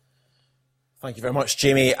Thank you very much,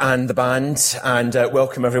 Jamie and the band, and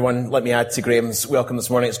welcome everyone. Let me add to Graham's welcome this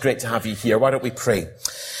morning. It's great to have you here. Why don't we pray?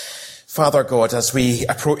 Father God, as we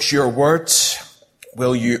approach your word,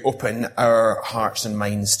 will you open our hearts and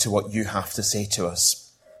minds to what you have to say to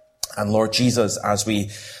us? And Lord Jesus, as we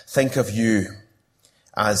think of you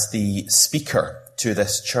as the speaker to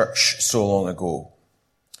this church so long ago,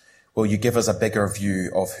 will you give us a bigger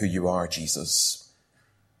view of who you are, Jesus?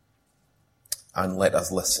 And let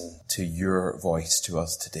us listen to your voice to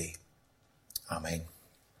us today. Amen.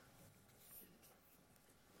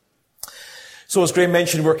 So as Graham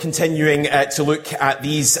mentioned, we're continuing to look at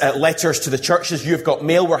these letters to the churches. You've got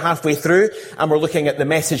mail, we're halfway through, and we're looking at the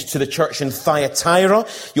message to the church in Thyatira.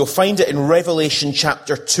 You'll find it in Revelation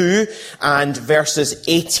chapter 2 and verses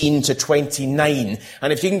 18 to 29.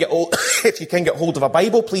 And if you can get hold of a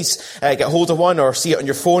Bible, please get hold of one or see it on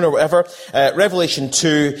your phone or whatever. Revelation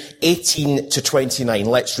 2, 18 to 29.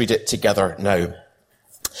 Let's read it together now.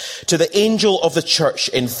 To the angel of the church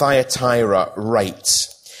in Thyatira write,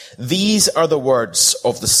 these are the words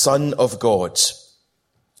of the Son of God,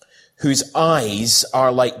 whose eyes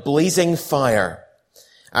are like blazing fire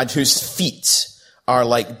and whose feet are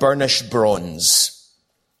like burnished bronze.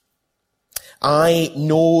 I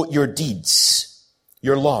know your deeds,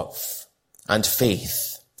 your love and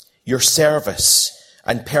faith, your service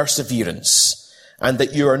and perseverance, and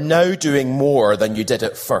that you are now doing more than you did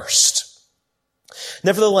at first.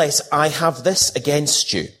 Nevertheless, I have this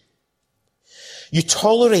against you. You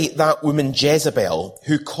tolerate that woman Jezebel,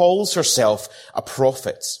 who calls herself a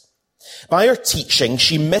prophet. By her teaching,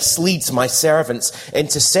 she misleads my servants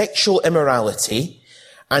into sexual immorality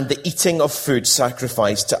and the eating of food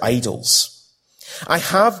sacrificed to idols. I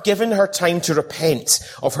have given her time to repent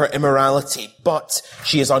of her immorality, but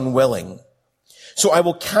she is unwilling. So I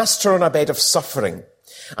will cast her on a bed of suffering,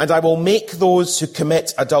 and I will make those who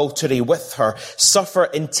commit adultery with her suffer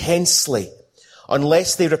intensely,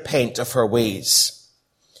 unless they repent of her ways.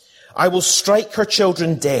 I will strike her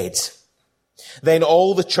children dead. Then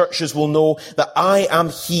all the churches will know that I am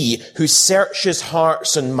he who searches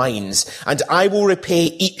hearts and minds, and I will repay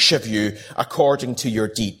each of you according to your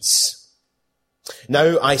deeds.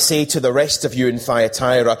 Now I say to the rest of you in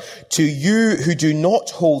Thyatira, to you who do not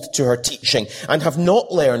hold to her teaching and have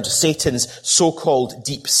not learned Satan's so-called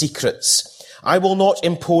deep secrets, I will not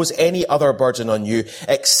impose any other burden on you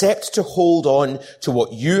except to hold on to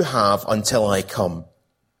what you have until I come.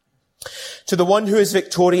 To the one who is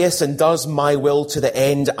victorious and does my will to the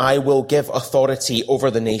end, I will give authority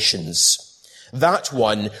over the nations. That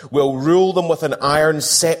one will rule them with an iron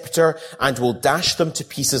scepter and will dash them to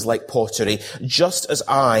pieces like pottery, just as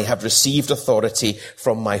I have received authority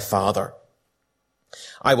from my Father.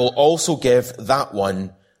 I will also give that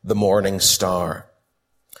one the morning star.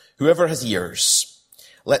 Whoever has ears,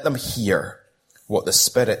 let them hear what the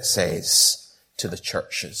Spirit says to the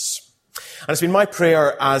churches. And it's been my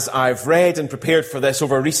prayer as I've read and prepared for this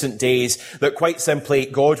over recent days that quite simply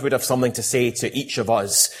God would have something to say to each of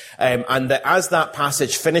us. And that as that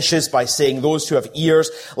passage finishes by saying those who have ears,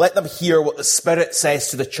 let them hear what the Spirit says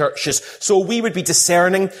to the churches. So we would be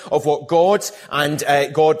discerning of what God and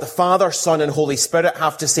God the Father, Son and Holy Spirit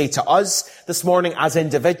have to say to us this morning as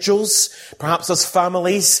individuals, perhaps as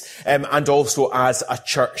families, and also as a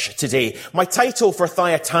church today. My title for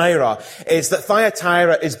Thyatira is that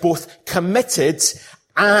Thyatira is both committed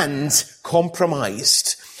and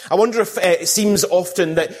compromised. I wonder if it seems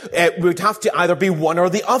often that we'd have to either be one or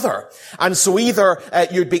the other. And so either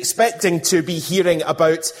you'd be expecting to be hearing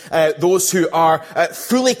about those who are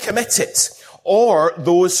fully committed, or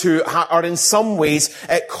those who are in some ways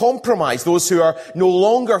compromised, those who are no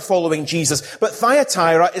longer following Jesus. But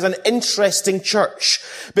Thyatira is an interesting church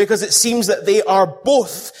because it seems that they are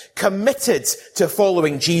both committed to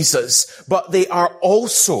following Jesus, but they are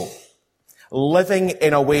also living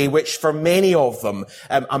in a way which for many of them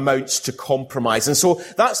amounts to compromise. And so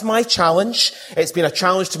that's my challenge. It's been a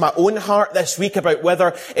challenge to my own heart this week about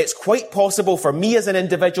whether it's quite possible for me as an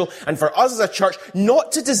individual and for us as a church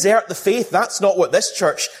not to desert the faith. That's not what this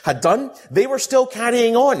church had done. They were still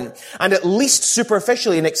carrying on. And at least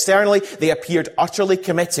superficially and externally, they appeared utterly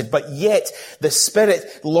committed. But yet the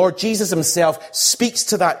Spirit, Lord Jesus himself, speaks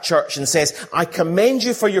to that church and says, I commend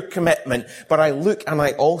you for your commitment, but I look and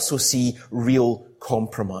I also see real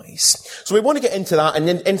compromise. So we want to get into that, and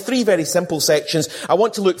in three very simple sections. I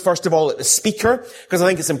want to look first of all at the speaker, because I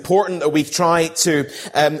think it's important that we try to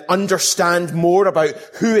understand more about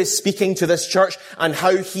who is speaking to this church and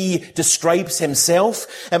how he describes himself.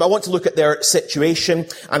 I want to look at their situation,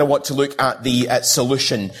 and I want to look at the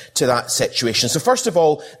solution to that situation. So first of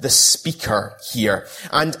all, the speaker here.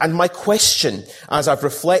 And my question, as I've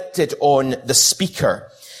reflected on the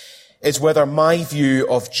speaker, is whether my view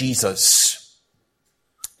of Jesus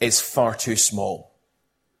is far too small.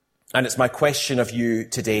 And it's my question of you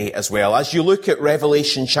today as well. As you look at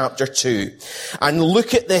Revelation chapter 2 and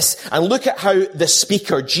look at this and look at how the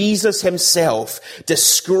speaker, Jesus himself,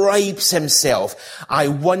 describes himself, I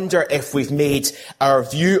wonder if we've made our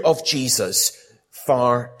view of Jesus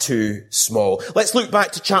far too small. Let's look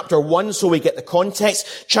back to chapter 1 so we get the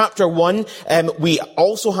context. Chapter 1, we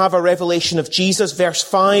also have a revelation of Jesus. Verse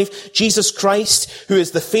 5, Jesus Christ, who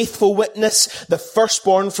is the faithful witness, the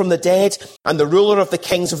firstborn from the dead, and the ruler of the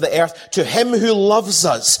kings of the earth, to him who loves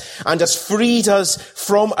us and has freed us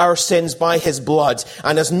from our sins by his blood,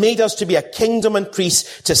 and has made us to be a kingdom and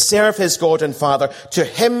priests to serve his God and Father. To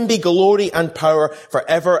him be glory and power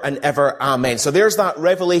forever and ever. Amen. So there's that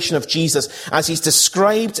revelation of Jesus as he's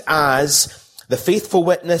described as the faithful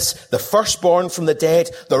witness, the firstborn from the dead,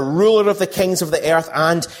 the ruler of the kings of the earth,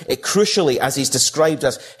 and crucially, as he's described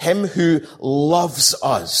as him who loves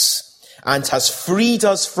us and has freed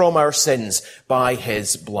us from our sins by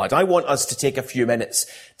his blood. I want us to take a few minutes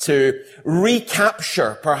to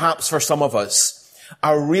recapture, perhaps for some of us,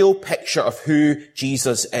 a real picture of who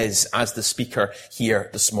Jesus is as the speaker here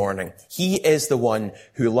this morning. He is the one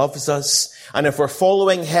who loves us. And if we're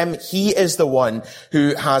following him, he is the one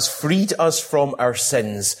who has freed us from our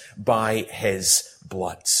sins by his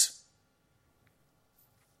blood.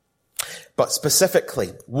 But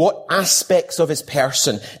specifically, what aspects of his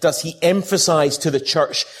person does he emphasize to the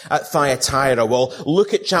church at Thyatira? Well,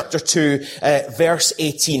 look at chapter 2, verse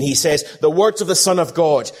 18. He says, the words of the Son of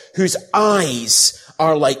God, whose eyes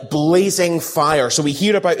are like blazing fire. So we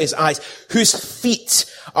hear about his eyes, whose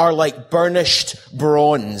feet are like burnished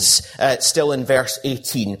bronze, still in verse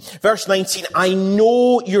 18. Verse 19, I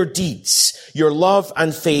know your deeds, your love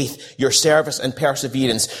and faith, your service and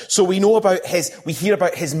perseverance. So we hear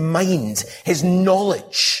about his mind, his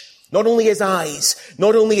knowledge. Not only his eyes,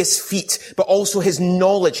 not only his feet, but also his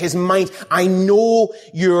knowledge, his mind. I know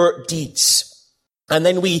your deeds. And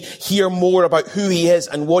then we hear more about who he is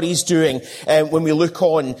and what he's doing when we look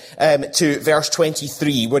on to verse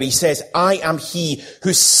 23, where he says, I am he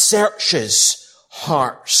who searches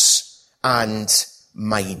hearts and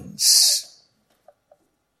minds.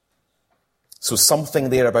 So something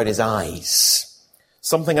there about his eyes,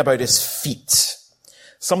 something about his feet,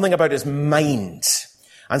 something about his mind,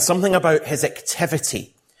 and something about his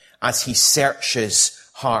activity as he searches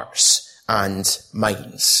hearts and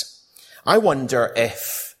minds. I wonder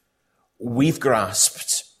if we've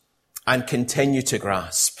grasped and continue to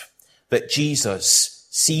grasp that Jesus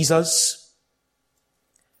sees us,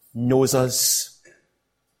 knows us.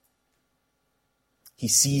 He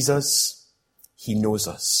sees us. He knows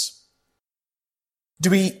us.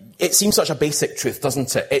 It seems such a basic truth,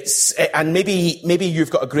 doesn't it? And maybe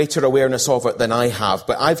you've got a greater awareness of it than I have,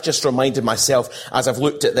 but I've just reminded myself as I've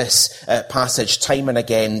looked at this passage time and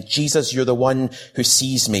again, Jesus, you're the one who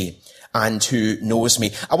sees me and who knows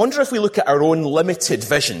me. I wonder if we look at our own limited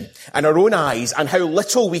vision and our own eyes and how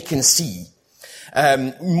little we can see.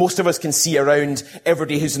 Most of us can see around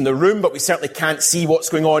everybody who's in the room, but we certainly can't see what's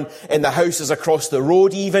going on in the houses across the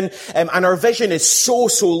road even. And our vision is so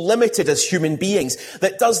limited as human beings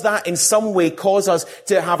that does that in some way cause us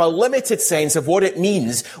to have a limited sense of what it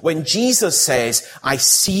means when Jesus says, I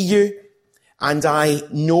see you and I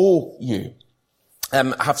know you.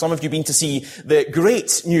 Have some of you been to see the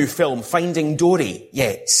great new film, Finding Dory,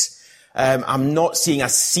 yet? I'm not seeing a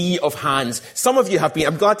sea of hands. Some of you have been.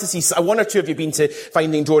 I'm glad to see one or two of you been to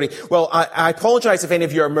Finding Dory. Well, I apologize if any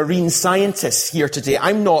of you are marine scientists here today.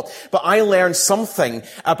 I'm not, but I learned something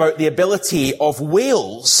about the ability of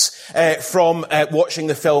whales from watching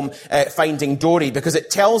the film Finding Dory, because it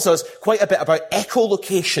tells us quite a bit about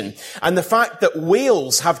echolocation and the fact that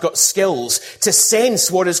whales have got skills to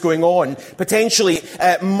sense what is going on, potentially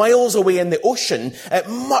miles away in the ocean,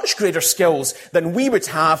 much greater skills than we would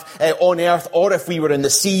have on Earth or if we were in the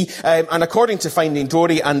sea. And according to Finding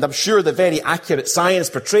Dory, and I'm sure the very accurate science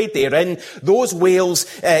portrayed therein, those whales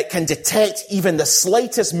can detect even the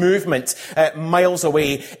slightest movement miles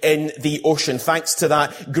away in the ocean, thanks to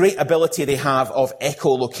that great ability they have of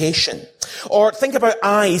echolocation. Or think about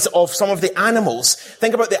eyes of some of the animals.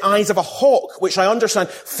 Think about the eyes of a hawk, which I understand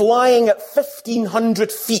flying at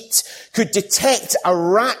 1,500 feet could detect a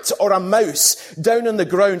rat or a mouse down on the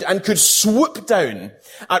ground and could swoop down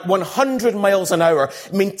at 100 miles an hour,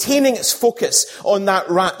 maintaining its focus on that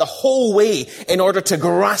rat the whole way in order to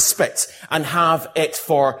grasp it and have it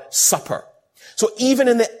for supper. So even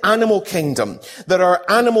in the animal kingdom, there are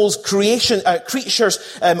animals, creatures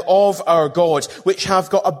of our God, which have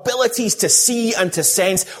got abilities to see and to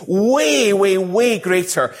sense way, way, way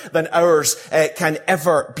greater than ours can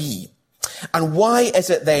ever be. And why is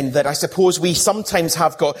it then that I suppose we sometimes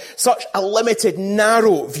have got such a limited,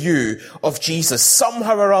 narrow view of Jesus,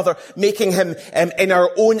 somehow or other making him in our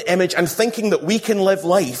own image and thinking that we can live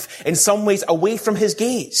life in some ways away from his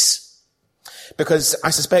gaze? Because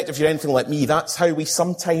I suspect if you're anything like me, that's how we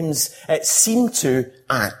sometimes seem to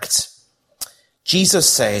act. Jesus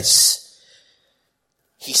says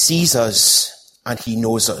he sees us and he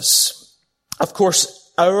knows us. Of course,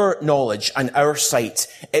 our knowledge and our sight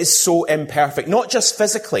is so imperfect, not just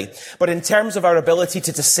physically, but in terms of our ability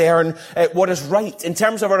to discern what is right, in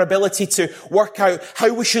terms of our ability to work out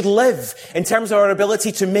how we should live, in terms of our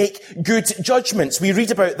ability to make good judgments. We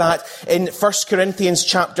read about that in 1 Corinthians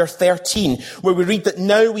chapter 13, where we read that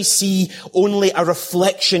now we see only a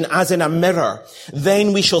reflection as in a mirror.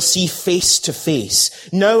 Then we shall see face to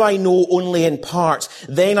face. Now I know only in part.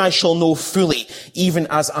 Then I shall know fully, even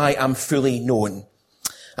as I am fully known.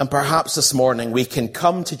 And perhaps this morning we can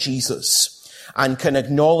come to Jesus and can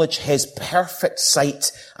acknowledge his perfect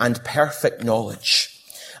sight and perfect knowledge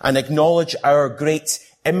and acknowledge our great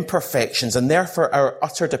imperfections and therefore our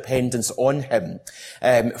utter dependence on him,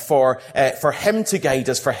 for him to guide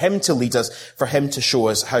us, for him to lead us, for him to show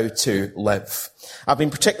us how to live. I've been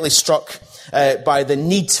particularly struck by the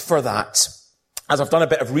need for that, as I've done a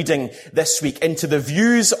bit of reading this week into the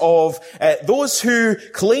views of those who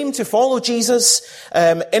claim to follow Jesus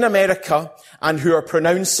in America and who are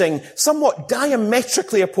pronouncing somewhat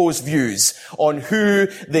diametrically opposed views on who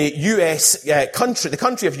the US the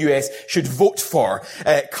country of US should vote for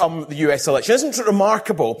come the US election. Isn't it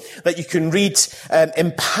remarkable that you can read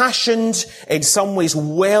impassioned, in some ways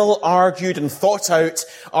well argued and thought out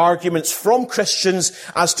arguments from Christians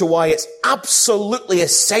as to why it's absolutely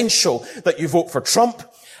essential that you vote for Trump,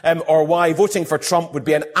 or why voting for Trump would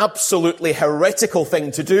be an absolutely heretical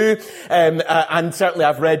thing to do. And certainly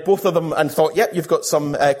I've read both of them and thought, yep, you've got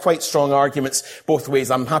some quite strong arguments both ways.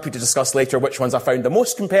 I'm happy to discuss later which ones I found the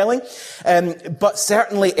most compelling. But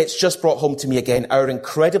certainly it's just brought home to me again our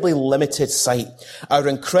incredibly limited sight, our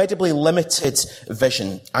incredibly limited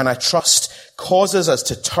vision. And I trust causes us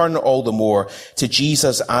to turn all the more to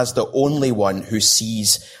Jesus as the only one who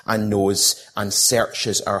sees and knows and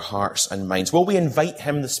searches our hearts and minds. Will we invite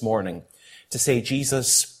him this morning to say,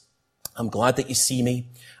 Jesus, I'm glad that you see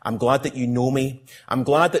me. I'm glad that you know me. I'm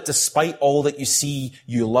glad that despite all that you see,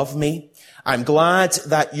 you love me. I'm glad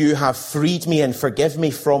that you have freed me and forgive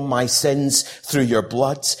me from my sins through your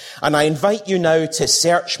blood. And I invite you now to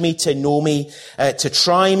search me, to know me, to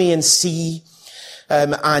try me and see,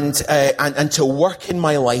 and to work in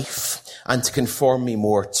my life and to conform me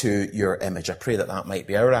more to your image. I pray that that might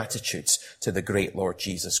be our attitudes to the great Lord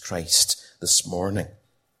Jesus Christ this morning.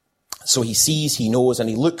 So he sees, he knows, and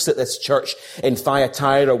he looks at this church in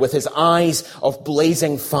Thyatira with his eyes of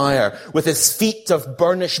blazing fire, with his feet of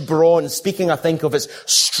burnished bronze, speaking, I think, of his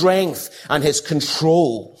strength and his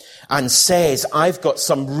control, and says, I've got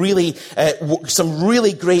some really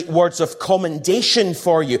great words of commendation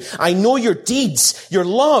for you. I know your deeds, your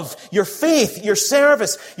love, your faith, your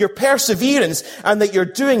service, your perseverance, and that you're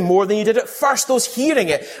doing more than you did at first. Those hearing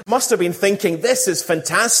it must have been thinking, this is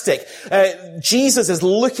fantastic. Jesus is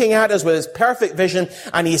looking at us with his perfect vision,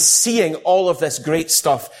 and he's seeing all of this great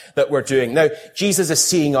stuff that we're doing. Now, Jesus is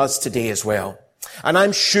seeing us today as well. And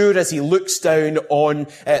I'm sure as he looks down on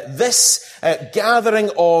this gathering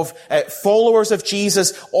of followers of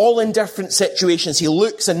Jesus, all in different situations, he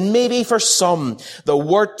looks, and maybe for some, the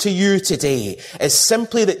word to you today is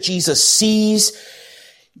simply that Jesus sees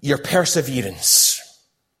your perseverance.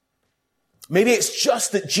 Maybe it's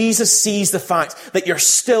just that Jesus sees the fact that you're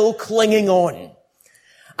still clinging on,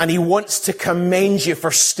 and he wants to commend you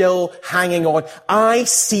for still hanging on. I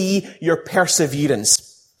see your perseverance.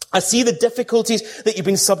 I see the difficulties that you've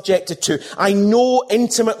been subjected to. I know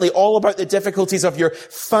intimately all about the difficulties of your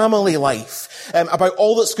family life, about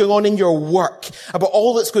all that's going on in your work, about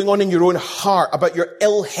all that's going on in your own heart, about your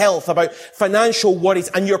ill health, about financial worries,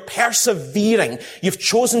 and you're persevering. You've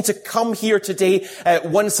chosen to come here today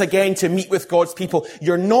once again to meet with God's people.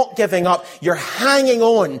 You're not giving up. You're hanging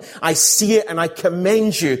on. I see it, and I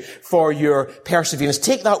commend you for your perseverance.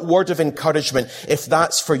 Take that word of encouragement if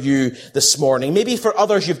that's for you this morning. Maybe for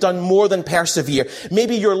others, you've done more than persevere.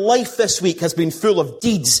 Maybe your life this week has been full of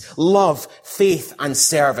deeds, love, faith, and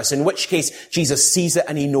service, in which case Jesus sees it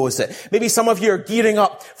and he knows it. Maybe some of you are gearing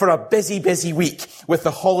up for a busy, busy week with the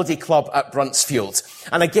holiday club at Bruntsfield.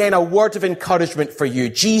 And again, a word of encouragement for you.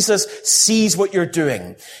 Jesus sees what you're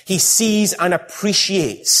doing. He sees and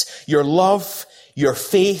appreciates your love, your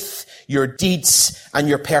faith, your deeds, and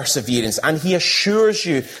your perseverance. And he assures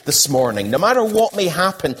you this morning, no matter what may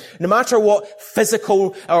happen, no matter what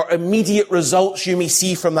physical or immediate results you may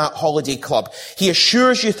see from that holiday club, he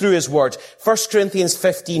assures you through his word, 1 Corinthians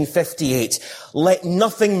 15:58, let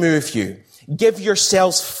nothing move you. Give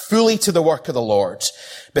yourselves fully to the work of the Lord,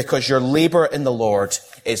 because your labor in the Lord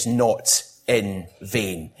is not in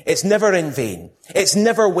vain. It's never in vain. It's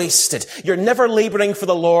never wasted. You're never laboring for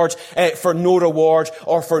the Lord for no reward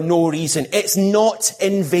or for no reason. It's not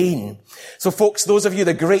in vain. So folks, those of you,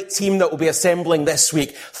 the great team that will be assembling this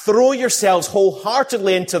week, throw yourselves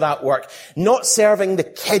wholeheartedly into that work, not serving the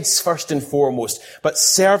kids first and foremost, but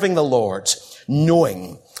serving the Lord,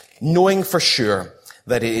 knowing for sure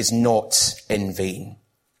that it is not in vain.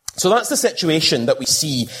 So that's the situation that we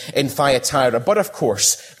see in Thyatira. But of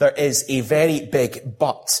course, there is a very big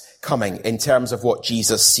but coming in terms of what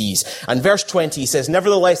Jesus sees. And verse 20 says,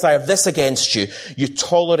 nevertheless, I have this against you. You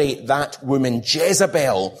tolerate that woman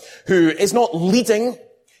Jezebel, who is not leading,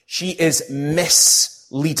 she is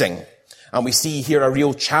misleading. And we see here a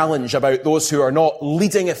real challenge about those who are not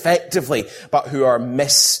leading effectively, but who are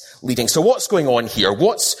misleading. So what's going on here?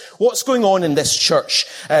 What's going on in this church?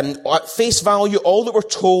 At face value, all that we're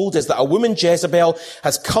told is that a woman Jezebel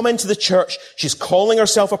has come into the church. She's calling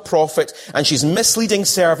herself a prophet, and she's misleading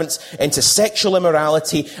servants into sexual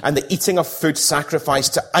immorality and the eating of food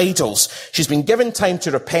sacrificed to idols. She's been given time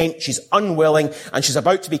to repent. She's unwilling, and she's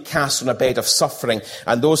about to be cast on a bed of suffering.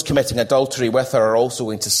 And those committing adultery with her are also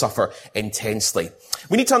going to suffer intensely.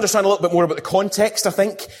 We need to understand a little bit more about the context, I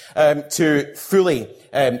think, to fully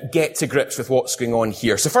get to grips with what's going on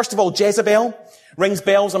here. So first of all, Jezebel rings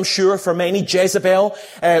bells, I'm sure, for many. Jezebel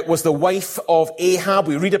was the wife of Ahab.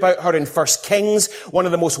 We read about her in 1 Kings, one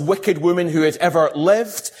of the most wicked women who had ever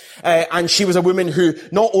lived. And she was a woman who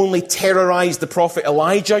not only terrorized the prophet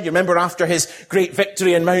Elijah. You remember after his great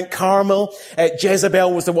victory in Mount Carmel,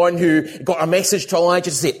 Jezebel was the one who got a message to Elijah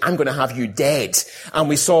to say, I'm going to have you dead. And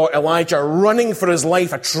we saw Elijah running for his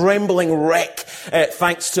life, a trembling wreck,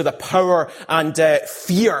 thanks to the power and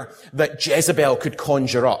fear that Jezebel could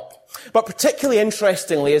conjure up. But particularly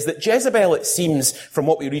interestingly is that Jezebel, it seems, from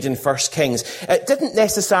what we read in 1 Kings, it didn't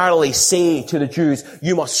necessarily say to the Jews,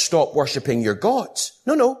 you must stop worshipping your gods.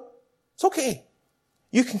 No, it's okay.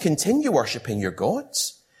 You can continue worshipping your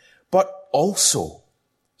gods. But also,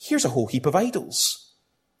 here's a whole heap of idols.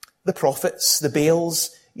 The prophets, the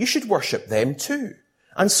Baals, you should worship them too.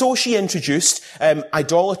 And so she introduced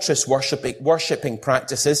idolatrous worshipping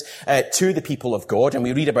practices to the people of God, and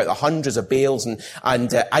we read about the hundreds of Baals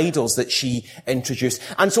and idols that she introduced.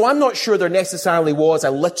 And so I'm not sure there necessarily was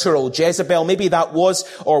a literal Jezebel. Maybe that was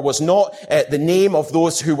or was not the name of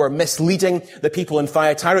those who were misleading the people in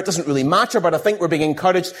Thyatira. It doesn't really matter, but I think we're being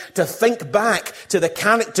encouraged to think back to the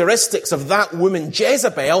characteristics of that woman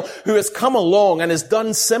Jezebel who has come along and has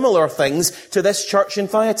done similar things to this church in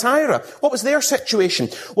Thyatira. What was their situation?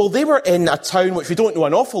 Well, they were in a town which we don't know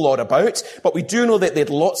an awful lot about, but we do know that they had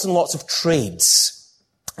lots and lots of trades.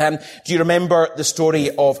 Do you remember the story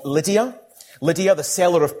of Lydia? Lydia, the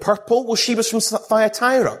seller of purple, well, she was from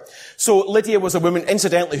Thyatira. So Lydia was a woman,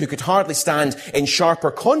 incidentally, who could hardly stand in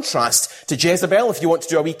sharper contrast to Jezebel, if you want to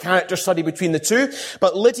do a wee character study between the two.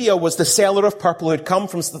 But Lydia was the seller of purple who had come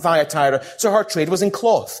from Thyatira, so her trade was in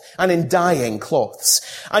cloth and in dyeing cloths.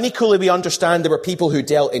 And equally, we understand there were people who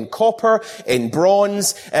dealt in copper, in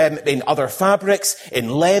bronze, in other fabrics,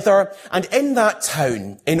 in leather. And in that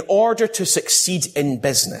town, in order to succeed in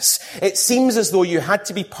business, it seems as though you had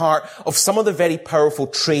to be part of some of the very powerful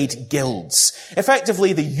trade guilds,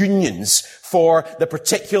 effectively the unions for the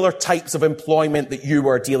particular types of employment that you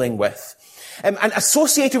were dealing with. And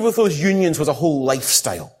associated with those unions was a whole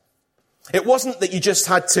lifestyle. It wasn't that you just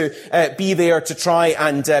had to be there to try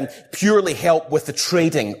and purely help with the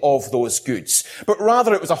trading of those goods, but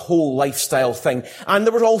rather it was a whole lifestyle thing. And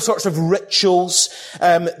there were all sorts of rituals.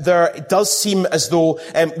 It does seem as though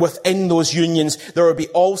within those unions there would be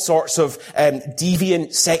all sorts of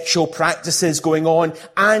deviant sexual practices going on,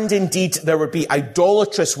 and indeed there would be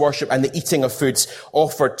idolatrous worship and the eating of foods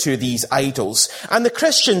offered to these idols. And the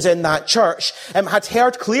Christians in that church had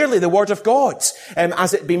heard clearly the word of God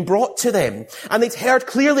as it had been brought to them. And they'd heard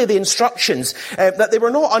clearly the instructions that they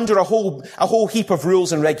were not under a whole heap of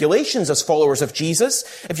rules and regulations as followers of Jesus.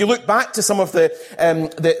 If you look back to some of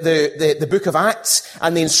the book of Acts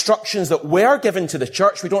and the instructions that were given to the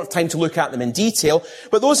church, we don't have time to look at them in detail,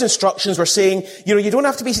 but those instructions were saying, you don't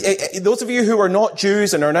have to be, those of you who are not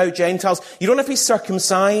Jews and are now Gentiles, you don't have to be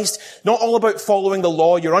circumcised, not all about following the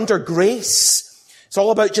law, you're under grace. It's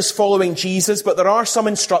all about just following Jesus, but there are some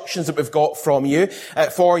instructions that we've got for you.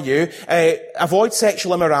 Avoid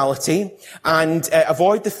sexual immorality and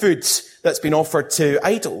avoid the food that's been offered to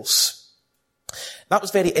idols. That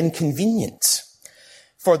was very inconvenient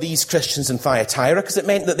for these Christians in Thyatira because it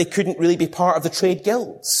meant that they couldn't really be part of the trade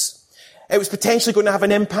guilds. It was potentially going to have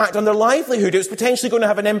an impact on their livelihood. It was potentially going to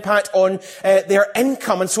have an impact on their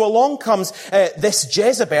income. And so along comes this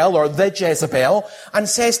Jezebel or the Jezebel and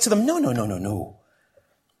says to them, no.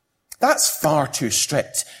 That's far too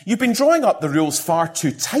strict. You've been drawing up the rules far too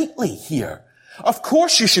tightly here. Of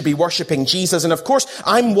course you should be worshipping Jesus, and of course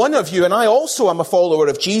I'm one of you, and I also am a follower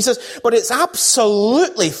of Jesus, but it's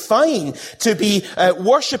absolutely fine to be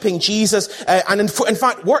worshipping Jesus, and in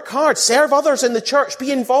fact work hard, serve others in the church,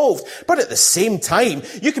 be involved. But at the same time,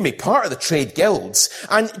 you can be part of the trade guilds,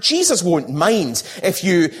 and Jesus won't mind if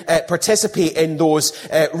you participate in those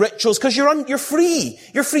rituals, because you're free.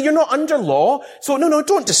 You're free. You're not under law. So no,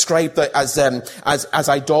 don't describe that as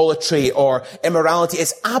idolatry or immorality.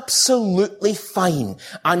 It's absolutely fine.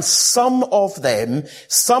 And some of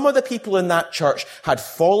the people in that church had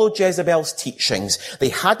followed Jezebel's teachings. They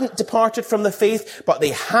hadn't departed from the faith, but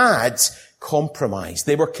they had compromised.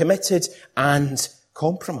 They were committed and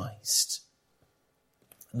compromised.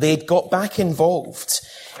 They'd got back involved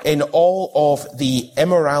in all of the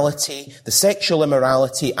immorality, the sexual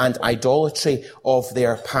immorality and idolatry of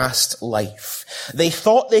their past life. They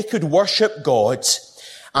thought they could worship God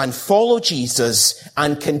and follow Jesus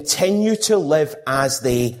and continue to live as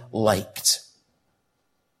they liked.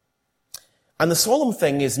 And the solemn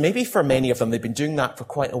thing is, maybe for many of them, they've been doing that for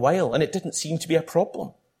quite a while, and it didn't seem to be a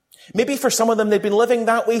problem. Maybe for some of them, they've been living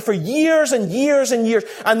that way for years and years and years,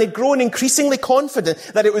 and they'd grown increasingly confident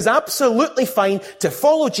that it was absolutely fine to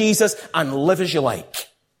follow Jesus and live as you like.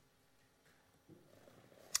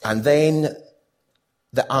 And then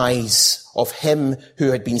the eyes of him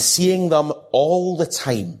who had been seeing them all the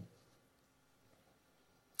time,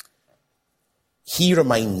 he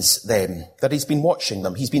reminds them that he's been watching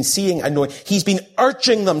them. He's been seeing and knowing. He's been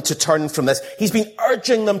urging them to turn from this. He's been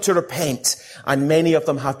urging them to repent. And many of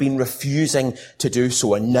them have been refusing to do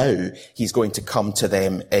so. And now he's going to come to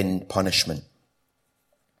them in punishment.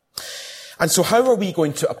 And so how are we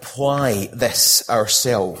going to apply this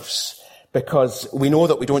ourselves? Because we know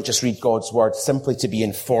that we don't just read God's word simply to be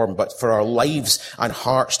informed, but for our lives and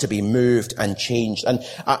hearts to be moved and changed. And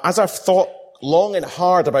as I've thought long and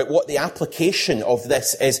hard about what the application of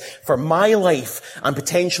this is for my life and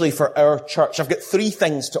potentially for our church, I've got 3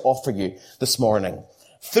 things to offer you this morning.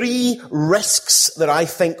 3 risks that I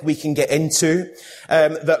think we can get into,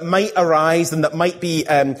 that might arise and that might be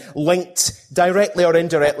linked directly or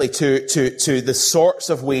indirectly to the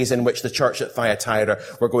sorts of ways in which the church at Thyatira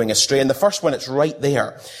were going astray. And the first one, it's right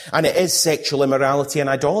there, and it is sexual immorality and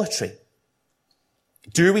idolatry.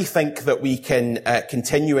 Do we think that we can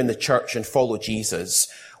continue in the church and follow Jesus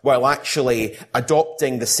while actually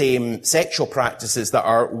adopting the same sexual practices that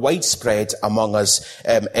are widespread among us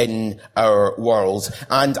in our world?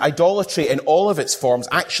 And idolatry in all of its forms,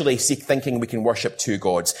 actually thinking we can worship 2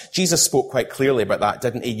 gods. Jesus spoke quite clearly about that,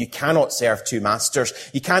 didn't he? You cannot serve 2 masters.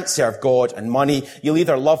 You can't serve God and money. You'll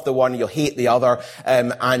either love the one or you'll hate the other.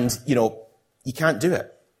 And you can't do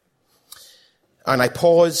it. And I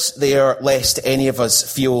pause there lest any of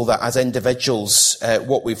us feel that as individuals,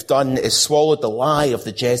 what we've done is swallowed the lie of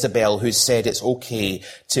the Jezebel who said it's okay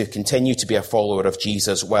to continue to be a follower of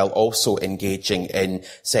Jesus while also engaging in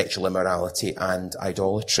sexual immorality and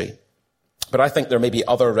idolatry. But I think there may be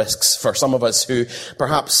other risks for some of us who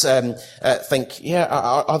perhaps think,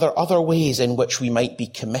 are there other ways in which we might be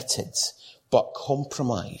committed but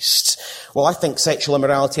compromised? Well, I think sexual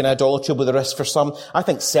immorality and idolatry will be the risk for some. I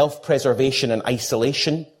think self-preservation and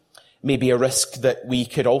isolation may be a risk that we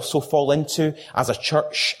could also fall into as a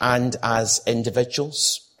church and as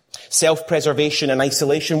individuals. Self-preservation and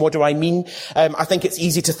isolation. What do I mean? I think it's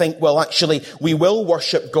easy to think, well, actually, we will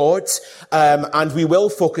worship God, and we will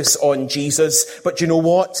focus on Jesus. But you know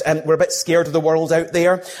what? We're a bit scared of the world out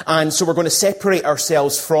there. And so we're going to separate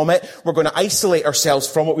ourselves from it. We're going to isolate ourselves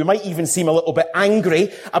from it. We might even seem a little bit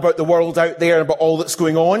angry about the world out there and about all that's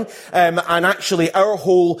going on. And actually, our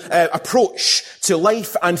whole approach to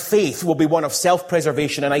life and faith will be one of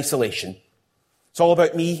self-preservation and isolation. It's all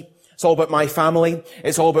about me. It's all about my family.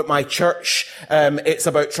 It's all about my church. It's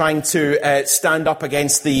about trying to stand up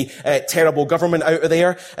against the terrible government out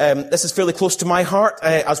there. This is fairly close to my heart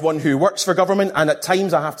as one who works for government. And at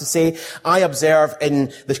times, I have to say, I observe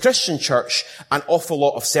in the Christian church an awful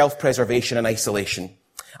lot of self-preservation and isolation.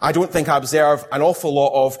 I don't think I observe an awful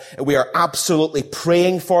lot of, we are absolutely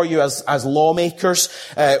praying for you as lawmakers.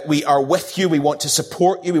 We are with you. We want to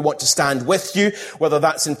support you. We want to stand with you, whether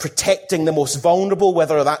that's in protecting the most vulnerable,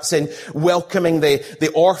 whether that's in welcoming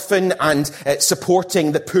the orphan and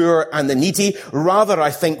supporting the poor and the needy. Rather, I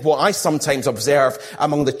think what I sometimes observe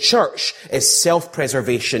among the church is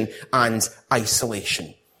self-preservation and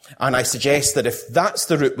isolation. And I suggest that if that's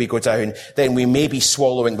the route we go down, then we may be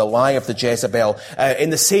swallowing the lie of the Jezebel in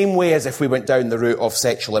the same way as if we went down the route of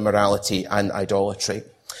sexual immorality and idolatry.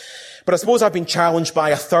 But I suppose I've been challenged by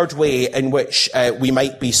a third way in which we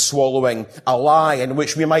might be swallowing a lie, in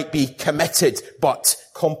which we might be committed but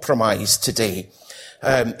compromised today.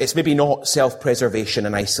 It's maybe not self-preservation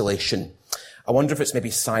and isolation. I wonder if it's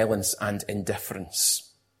maybe silence and indifference.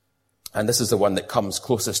 And this is the one that comes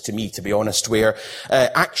closest to me, to be honest, where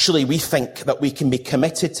actually we think that we can be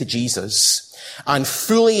committed to Jesus and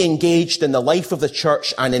fully engaged in the life of the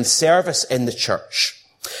church and in service in the church.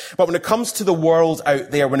 But when it comes to the world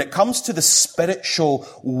out there, when it comes to the spiritual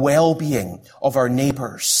well-being of our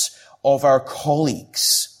neighbours, of our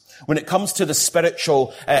colleagues, when it comes to the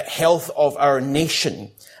spiritual health of our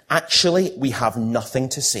nation, actually we have nothing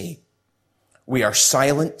to say. We are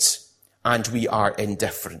silent and we are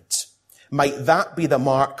indifferent. Might that be the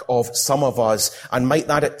mark of some of us, and might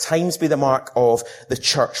that at times be the mark of the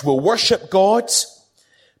church? We'll worship God,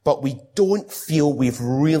 but we don't feel we've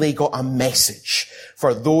really got a message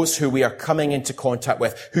for those who we are coming into contact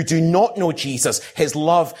with, who do not know Jesus, his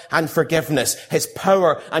love and forgiveness, his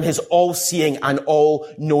power and his all-seeing and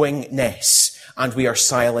all-knowingness. And we are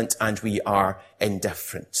silent and we are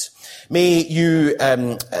indifferent. May you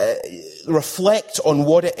reflect on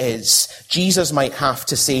what it is Jesus might have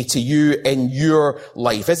to say to you in your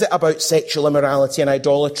life. Is it about sexual immorality and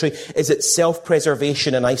idolatry? Is it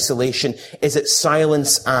self-preservation and isolation? Is it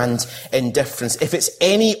silence and indifference? If it's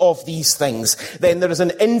any of these things, then there is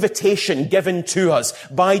an invitation given to us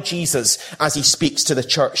by Jesus as he speaks to the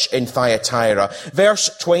church in Thyatira. Verse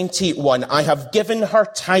 21, I have given her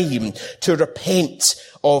time to repent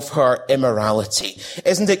of her immorality.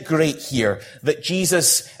 Isn't it great here that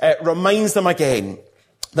Jesus reminds them again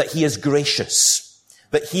that he is gracious,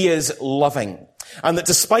 that he is loving, and that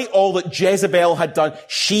despite all that Jezebel had done,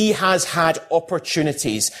 she has had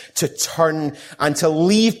opportunities to turn and to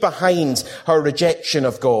leave behind her rejection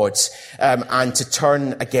of God and to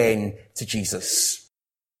turn again to Jesus.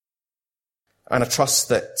 And I trust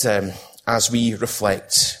that as we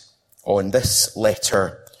reflect on this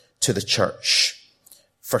letter to the church,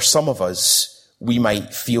 for some of us, we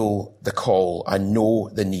might feel the call and know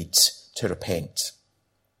the need to repent.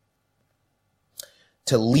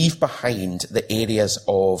 To leave behind the areas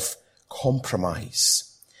of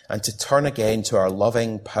compromise and to turn again to our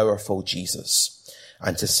loving, powerful Jesus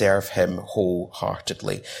and to serve him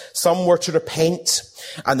wholeheartedly. Some were to repent,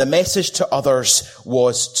 and the message to others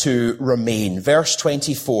was to remain. Verse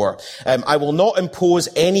 24, I will not impose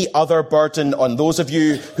any other burden on those of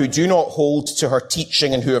you who do not hold to her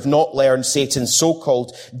teaching and who have not learned Satan's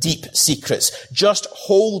so-called deep secrets. Just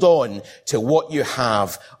hold on to what you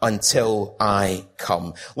have until I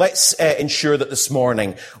come. Let's ensure that this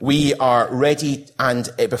morning we are ready and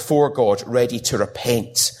before God, ready to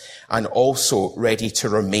repent, and also ready to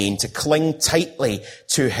remain, to cling tightly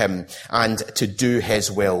to him and to do his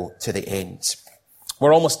will to the end.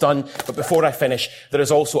 We're almost done, but before I finish, there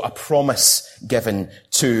is also a promise given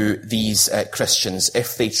to these Christians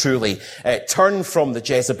if they truly turn from the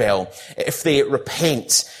Jezebel, if they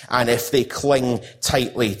repent, and if they cling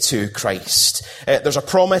tightly to Christ. There's a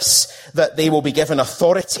promise that they will be given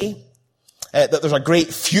authority, that there's a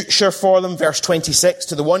great future for them. Verse 26,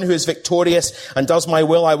 to the one who is victorious and does my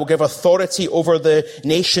will, I will give authority over the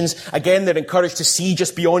nations. Again, they're encouraged to see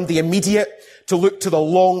just beyond the immediate, to look to the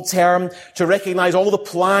long term, to recognize all the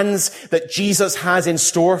plans that Jesus has in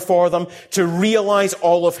store for them, to realize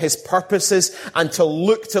all of his purposes, and to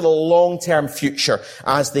look to the long-term future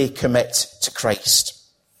as they commit to Christ.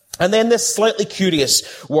 And then this slightly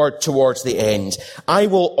curious word towards the end. I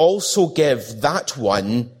will also give that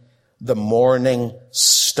one the morning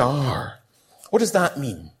star. What does that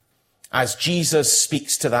mean? As Jesus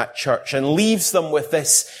speaks to that church and leaves them with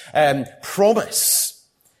this promise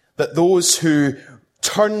that those who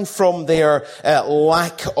turn from their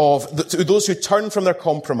those who turn from their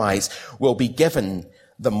compromise will be given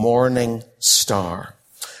the morning star.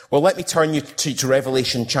 Well, let me turn you to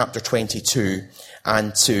Revelation chapter 22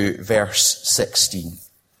 and to verse 16.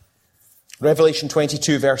 Revelation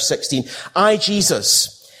 22 verse 16. I,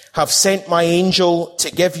 Jesus, have sent my angel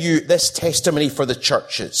to give you this testimony for the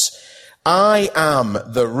churches. I am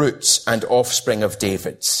the root and offspring of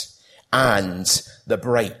David and the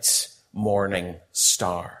bright morning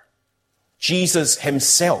star. Jesus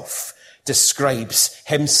himself describes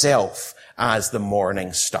himself as the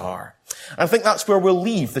morning star. And I think that's where we'll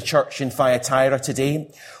leave the church in Thyatira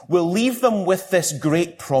today. We'll leave them with this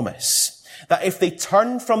great promise that if they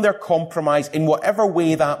turn from their compromise in whatever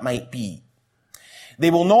way that might be, they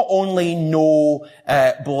will not only know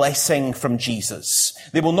blessing from Jesus,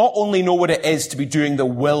 they will not only know what it is to be doing the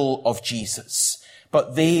will of Jesus,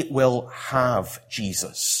 but they will have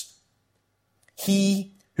Jesus.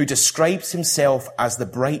 He who describes himself as the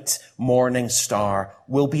bright morning star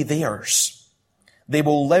will be theirs. They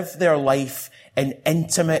will live their life in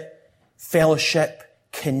intimate fellowship,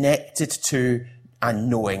 connected to and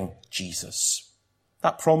knowing Jesus.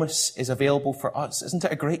 That promise is available for us. Isn't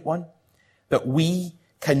it a great one? That we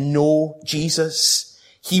can know Jesus.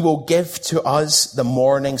 He will give to us the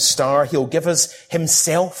morning star. He'll give us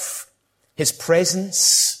himself, his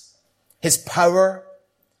presence, his power,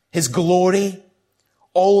 his glory,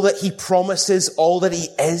 all that he promises, all that he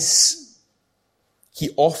is. He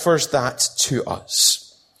offers that to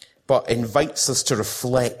us, but invites us to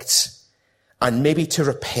reflect and maybe to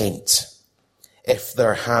repent if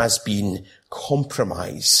there has been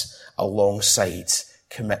compromise alongside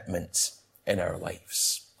commitment in our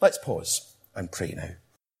lives. Let's pause and pray now.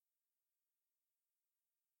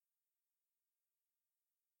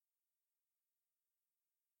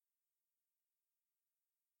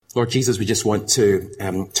 Lord Jesus, we just want to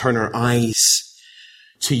turn our eyes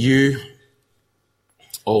to you,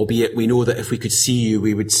 albeit we know that if we could see you,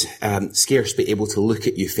 we would scarce be able to look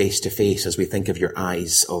at you face to face as we think of your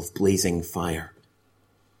eyes of blazing fire.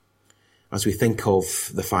 As we think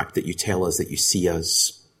of the fact that you tell us that you see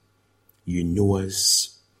us, you know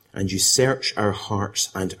us, and you search our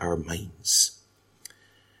hearts and our minds.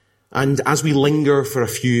 And as we linger for a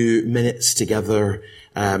few minutes together,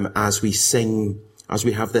 as we sing, as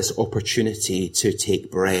we have this opportunity to take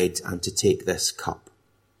bread and to take this cup,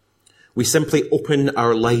 we simply open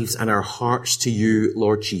our lives and our hearts to you,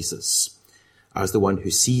 Lord Jesus, as the one who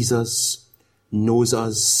sees us, knows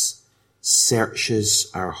us, searches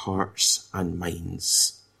our hearts and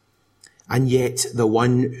minds. And yet the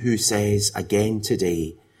one who says again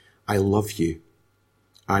today, I love you,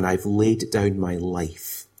 and I've laid down my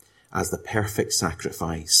life as the perfect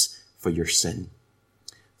sacrifice for your sin.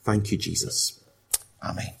 Thank you, Jesus.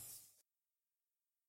 Amen.